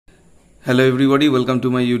Hello everybody, welcome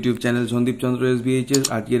to my YouTube channel Sandip Chandra SVHS.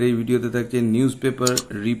 আজকের এই ভিডিওতে থাকছে newspaper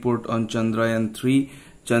report on Chandrayaan 3.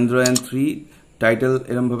 Chandrayaan 3 title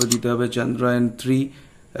এরকম ভাবে দিতে হবে Chandrayaan 3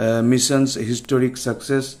 মিশনস হিস্টোরিক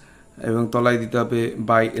সাকসেস এবং তলায় দিতে হবে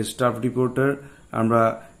বাই এ স্টাফ রিপোর্টার। আমরা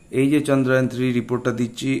এই যে Chandrayaan 3 রিপোর্টটা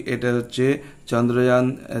দিচ্ছি এটা হচ্ছে Chandrayaan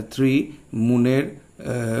 3 মুনের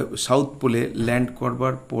সাউথ পোলে ল্যান্ড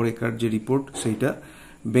করবার পরেকার যে রিপোর্ট সেইটা,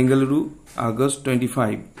 বেঙ্গালুরু আগস্ট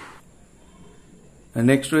 25।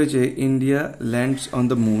 নেক্সট রয়েছে India lands on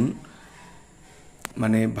the moon,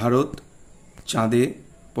 মানে ভারত চাঁদে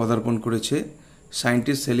পদার্পণ করেছে।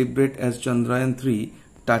 Scientist celebrate as Chandrayaan 3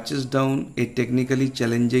 touches down A technically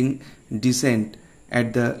challenging dissent at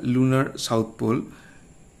the lunar south pole.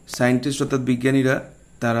 Scientist অর্থাৎ বিজ্ঞানীরা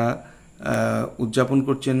তারা উদযাপন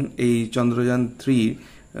করছেন এই Chandrayaan 3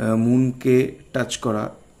 মুনকে টাচ করা,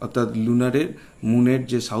 অর্থাৎ মুনের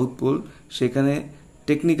যে সাউথ পোল সেখানে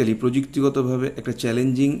টেকনিক্যালি প্রযুক্তিগতভাবে একটা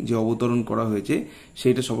চ্যালেঞ্জিং যে অবতরণ করা হয়েছে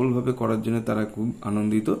সেইটা সফলভাবে করার জন্য তারা খুব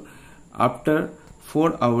আনন্দিত। After 4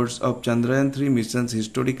 hours of Chandrayaan 3 mission's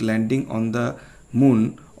historic landing on the moon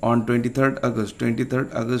on 23rd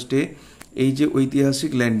আগস্টে এই যে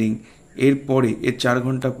ঐতিহাসিক ল্যান্ডিং এর পরে, এর 4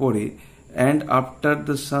 ঘন্টা পরে, and after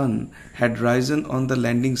the sun had Ryzen on the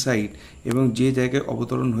landing site, এবং যে জায়গায়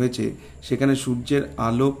অবতরণ হয়েছে সেখানে সূর্যের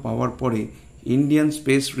আলো পাওয়ার পরে ইন্ডিয়ান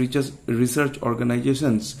স্পেস রিসার্চ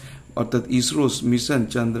অর্গানাইজেশনস অর্থাৎ ইসরোস মিশন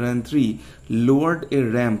Chandrayaan 3 লোয়ার্ড এ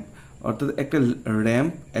র্যাম্প, অর্থাৎ একটা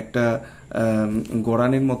র্যাম্প, একটা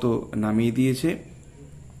গড়ানের মতো নামিয়ে দিয়েছে।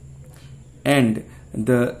 And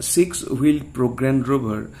the 6-wheeled programme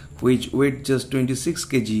rover which wait just 26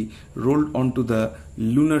 kg ruled on to the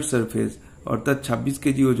lunar surface, অর্থাৎ 26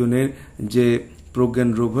 কেজি ওজনের যে প্রোগ্রাম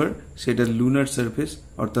রোভার সেটা লুনার সারফেস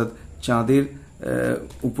অর্থাৎ চাঁদের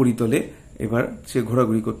উপরিতলে এবার সে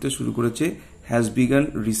ঘোরাঘুরি করতে শুরু করেছে। Has began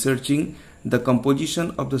researching the composition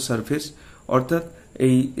of the surface, অর্থাৎ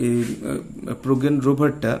এই প্রোগ্রাম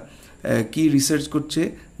রোভারটা কি রিসার্চ করছে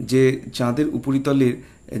যে চাঁদের উপরিতলের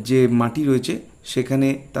যে মাটি রয়েছে সেখানে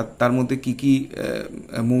তার মধ্যে কি কি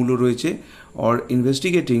মৌল রয়েছে। Or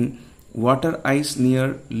investigating water ice near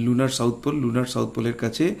lunar south পোলের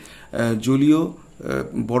কাছে জলীয়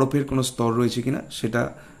বরফের কোনো স্তর রয়েছে কিনা সেটা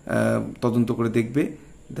তদন্ত করে দেখবে।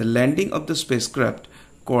 The landing of the spacecraft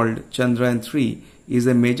called Chandrayaan 3 is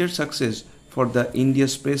a major success for the India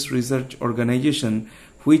Space Research Organization,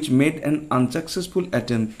 which made an unsuccessful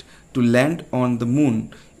attempt to land on the moon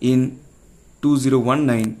in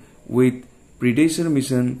 2019 with predecessor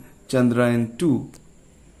mission Chandrayaan 2.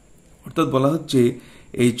 অর্থাৎ বলা হচ্ছে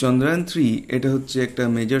এই Chandrayaan 3 এটা হচ্ছে একটা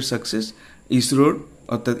major success ইসরোর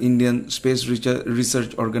অর্থাৎ Indian space research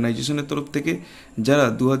অর্গানাইজেশনের তরফ থেকে, যারা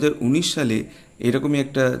 2019 সালে এরকমই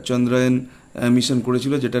একটা চন্দ্রায়ন মিশন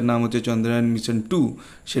করেছিল যেটার নাম হচ্ছে Chandrayaan মিশন 2,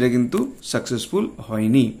 সেটা কিন্তু সাকসেসফুল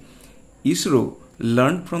হয়নি। ISRO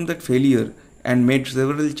learn from that failure and made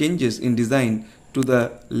several changes in design to the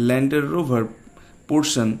lander rover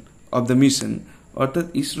portion of the mission, অর্থাৎ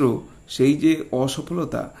ইসরো সেই যে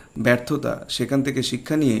অসফলতা ব্যর্থতা সেখান থেকে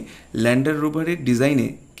শিক্ষা নিয়ে ল্যান্ডার রোভারের ডিজাইনে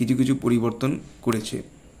কিছু কিছু পরিবর্তন করেছে।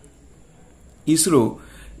 ISRO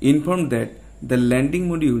inform that the landing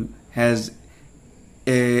module has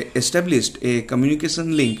established a communication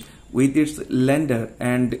link with its lander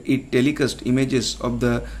and it telecast images of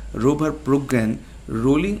the rover program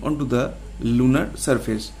rolling onto the lunar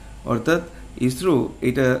surface, অর্থাৎ ইসরো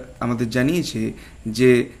এটা আমাদের জানিয়েছে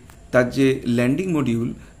যে তার যে ল্যান্ডিং মডিউল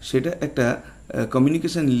সেটা একটা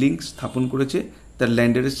কমিউনিকেশন লিঙ্ক স্থাপন করেছে তার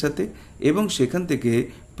ল্যান্ডারের সাথে, এবং সেখান থেকে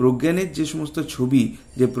প্রজ্ঞানের যে সমস্ত ছবি,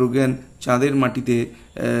 যে প্রজ্ঞান চাঁদের মাটিতে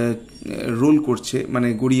রোল করছে মানে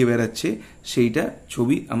গড়িয়ে বেড়াচ্ছে, সেইটা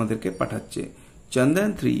ছবি আমাদেরকে পাঠাচ্ছে।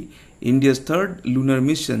 Chandrayaan 3 India's third lunar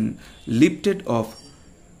mission lifted of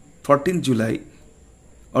 14 July,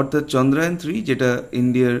 অর্থাৎ Chandrayaan 3 যেটা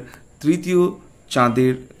ইন্ডিয়ার তৃতীয়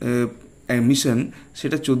চাঁদের মিশন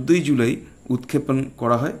সেটা 14 জুলাই উৎক্ষেপণ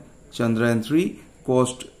করা হয়। Chandrayaan 3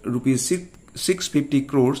 কস্ট ₹650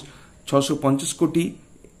 crores, 650 কোটি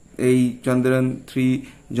এই Chandrayaan 3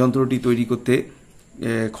 যন্ত্রটি তৈরি করতে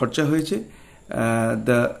খরচা হয়েছে।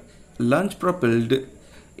 The launch propelled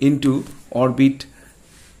into orbit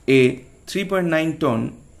A 3.9 ton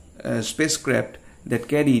spacecraft that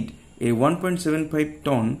carried a 1.75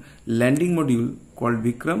 ton landing module called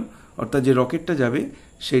Vikram, অর্থাৎ যে রকেটটা যাবে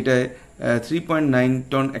সেটায় 3.9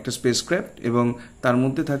 টন একটা স্পেসক্রাফট এবং তার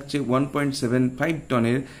মধ্যে থাকছে 1.75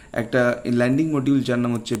 টনের একটা ল্যান্ডিং মডিউল যার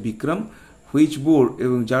নাম হচ্ছে বিক্রম, হুইচ বোর,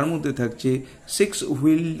 এবং যার মধ্যে থাকছে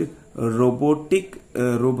 6-wheeled robotic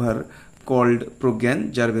rover called Pragyan,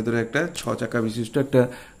 যার ভেতরে একটা 6 চাকা বিশিষ্ট একটা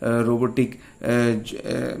রোবোটিক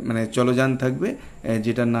মানে চলযান থাকবে,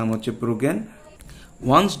 যেটার নাম হচ্ছে প্রজ্ঞান।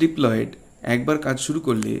 ওয়ান্স ডিপ্লয়েড, একবার কাজ শুরু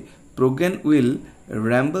করলে Pragyan will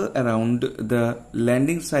ramble around the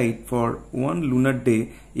landing site for 1 lunar day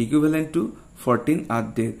equivalent to 14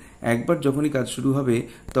 earth days। একবার যখনই কাজ শুরু হবে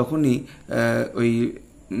তখনই ওই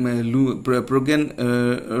প্রজ্ঞান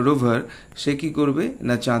রোভার সে কি করবে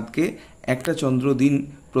না চাঁদকে একটা চন্দ্র দিন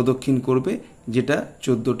প্রদক্ষিণ করবে, যেটা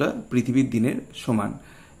 14টা পৃথিবীর দিনের সমান।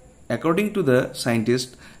 According to the scientist,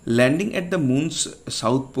 landing at the moon's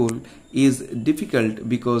south pole is difficult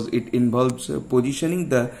because it involves positioning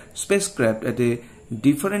the spacecraft at a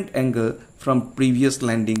different angle from previous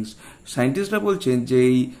landings। সায়েন্টিস্টরা বলছেন যে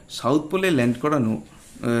এই সাউথ পোলে ল্যান্ড করানো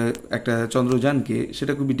একটা চন্দ্রযানকে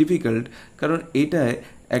সেটা খুবই ডিফিকাল্ট, কারণ এটায়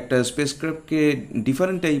একটা স্পেসক্রাফটকে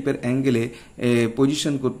ডিফারেন্ট টাইপের অ্যাঙ্গেলে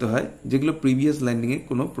পজিশন করতে হয়, যেগুলো প্রিভিয়াস ল্যান্ডিংয়ে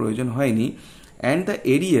কোনো প্রয়োজন হয়নি। And the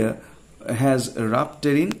area has rough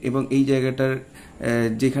টেরিন, এবং এই জায়গাটার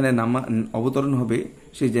যেখানে অবতরণ হবে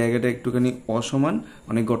সেই জায়গাটা একটুখানি অসমান,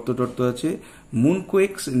 অনেক গর্ত টর্ত আছে। Moon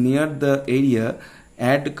কোয়েকস near the area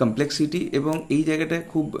add complexity, এবং এই জায়গাটায়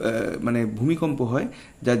খুব মানে ভূমিকম্প হয়,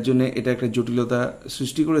 যার জন্য এটা একটা জটিলতা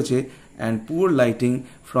সৃষ্টি করেছে। And poor lighting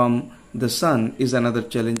from the sun is another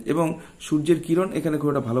challenge, এবং সূর্যের কিরণ এখানে খুব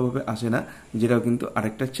একটা ভালোভাবে আসে না, যেটাও কিন্তু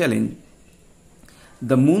আরেকটা challenge.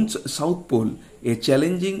 The moons south pole A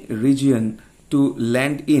challenging region two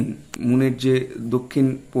land in, মুনের যে দক্ষিণ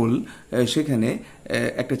পোল সেখানে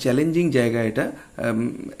একটা চ্যালেঞ্জিং জায়গা, এটা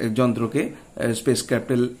যন্ত্রকে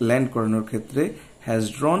স্পেসক্রাফটে ল্যান্ড করানোর ক্ষেত্রে। Has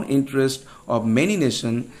ড্রন interest of many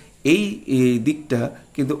nation, এই দিকটা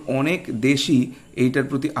কিন্তু অনেক দেশই এইটার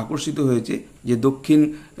প্রতি আকর্ষিত হয়েছে, যে দক্ষিণ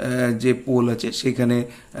যে পোল আছে সেখানে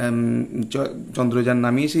চন্দ্রযান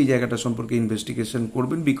নামিয়ে সেই জায়গাটা সম্পর্কে ইনভেস্টিগেশন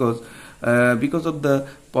করবেন, because of the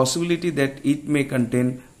possibility that it May contain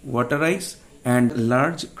water ice and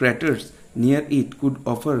large craters near it could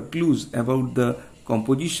offer clues about the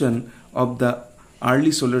composition of the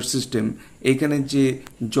early solar system। এখানে যে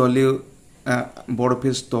জলে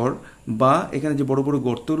বরফের স্তর বা এখানে যে বড় বড়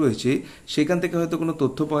গর্ত রয়েছে সেখান থেকে হয়তো কোনো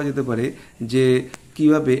তথ্য পাওয়া যেতে পারে যে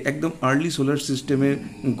কিভাবে একদম আর্লি সোলার সিস্টেমের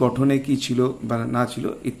গঠনে কি ছিল বা না ছিল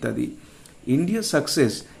ইত্যাদি। ইন্ডিয়ার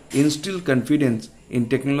success instil confidence in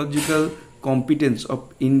technological competence of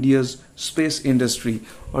India's space industry,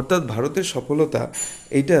 অর্থাৎ ভারতের সফলতা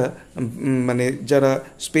এটা মানে যারা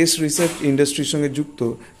স্পেস রিসার্চ ইন্ডাস্ট্রির সঙ্গে যুক্ত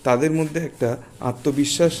তাদের মধ্যে একটা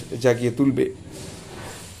আত্মবিশ্বাস জাগিয়ে তুলবে।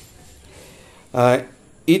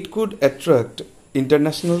 It could attract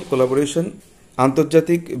international collaboration,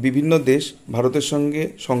 আন্তর্জাতিক বিভিন্ন দেশ ভারতের সঙ্গে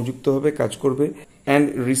সংযুক্তভাবে কাজ করবে। And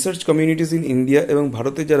research communities in India, এবং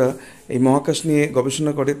ভারতে যারা এই মহাকাশ নিয়ে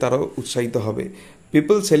গবেষণা করে তারাও উৎসাহিত হবে।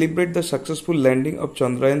 People celebrate the successful landing of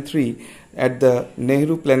Chandrayaan 3 at the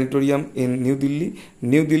Nehru planetarium in new Delhi.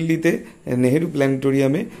 New দিল্লিতে নেহেরু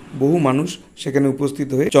প্ল্যানেটোরিয়ামে বহু মানুষ সেখানে উপস্থিত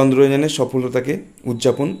হয়ে চন্দ্রযানের সফলতাকে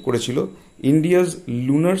উদযাপন করেছিল। India's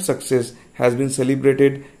lunar success has been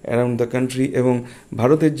celebrated around the country, এবং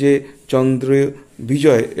ভারতের যে চন্দ্র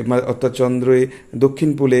বিজয় অর্থাৎ চন্দ্রে দক্ষিণ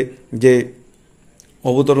পোলে যে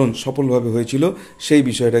অবতরণ সফলভাবে হয়েছিল সেই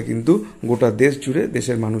বিষয়টা কিন্তু গোটা দেশ জুড়ে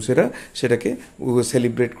দেশের মানুষেরা সেটাকে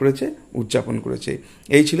সেলিব্রেট করেছে, উদযাপন করেছে।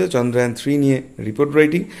 এই ছিল চন্দ্রায়ন 3 নিয়ে রিপোর্ট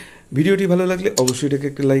রাইটিং। ভিডিওটি ভালো লাগলে অবশ্যই এটাকে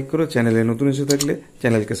একটা লাইক করো, চ্যানেলে নতুন এসে থাকলে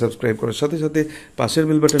চ্যানেলকে সাবস্ক্রাইব করার সাথে সাথে পাশের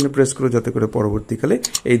বেল বাটনে প্রেস করো, যাতে করে পরবর্তীকালে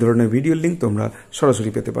এই ধরনের ভিডিওর লিঙ্ক তোমরা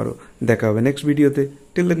সরাসরি পেতে পারো। দেখা হবে নেক্সট ভিডিওতে।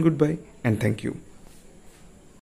 Till then good bye and thank you.